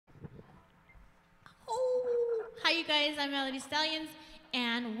Hi, you guys. I'm Melanie Stalians,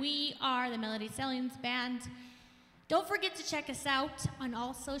 and we are the Melanie Stalians Band. Don't forget to check us out on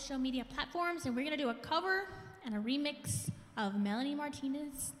all social media platforms, and we're going to do a cover and a remix of Melanie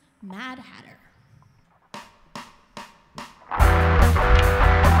Martinez Mad Hatter.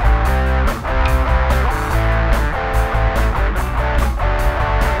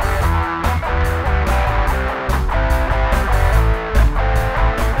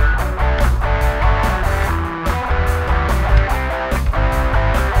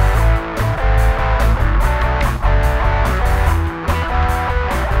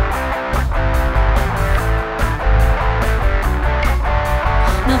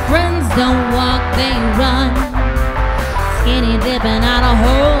 Friends don't walk, they run, skinny dipping out of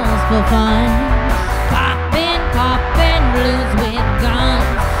holes for fun, popping blues with guns,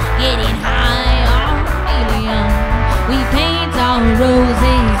 getting high on helium. We paint our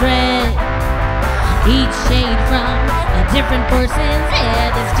roses red, each shade from a different person's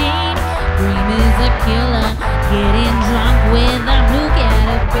head. This teen dream is a killer, getting drunk with a blue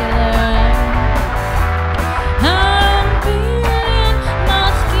caterpillar.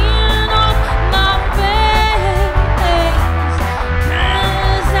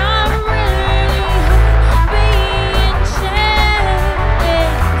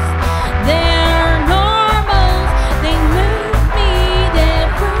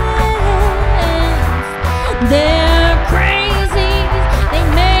 They're crazy, they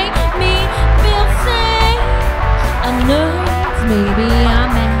make me feel safe. I'm nuts, maybe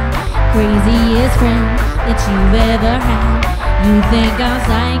I'm mad, craziest friend that you've ever had. You think I'm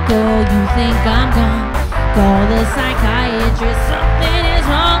psycho, you think I'm gone. Call the psychiatrist, something is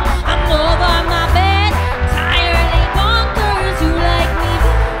wrong. I'm over my bed.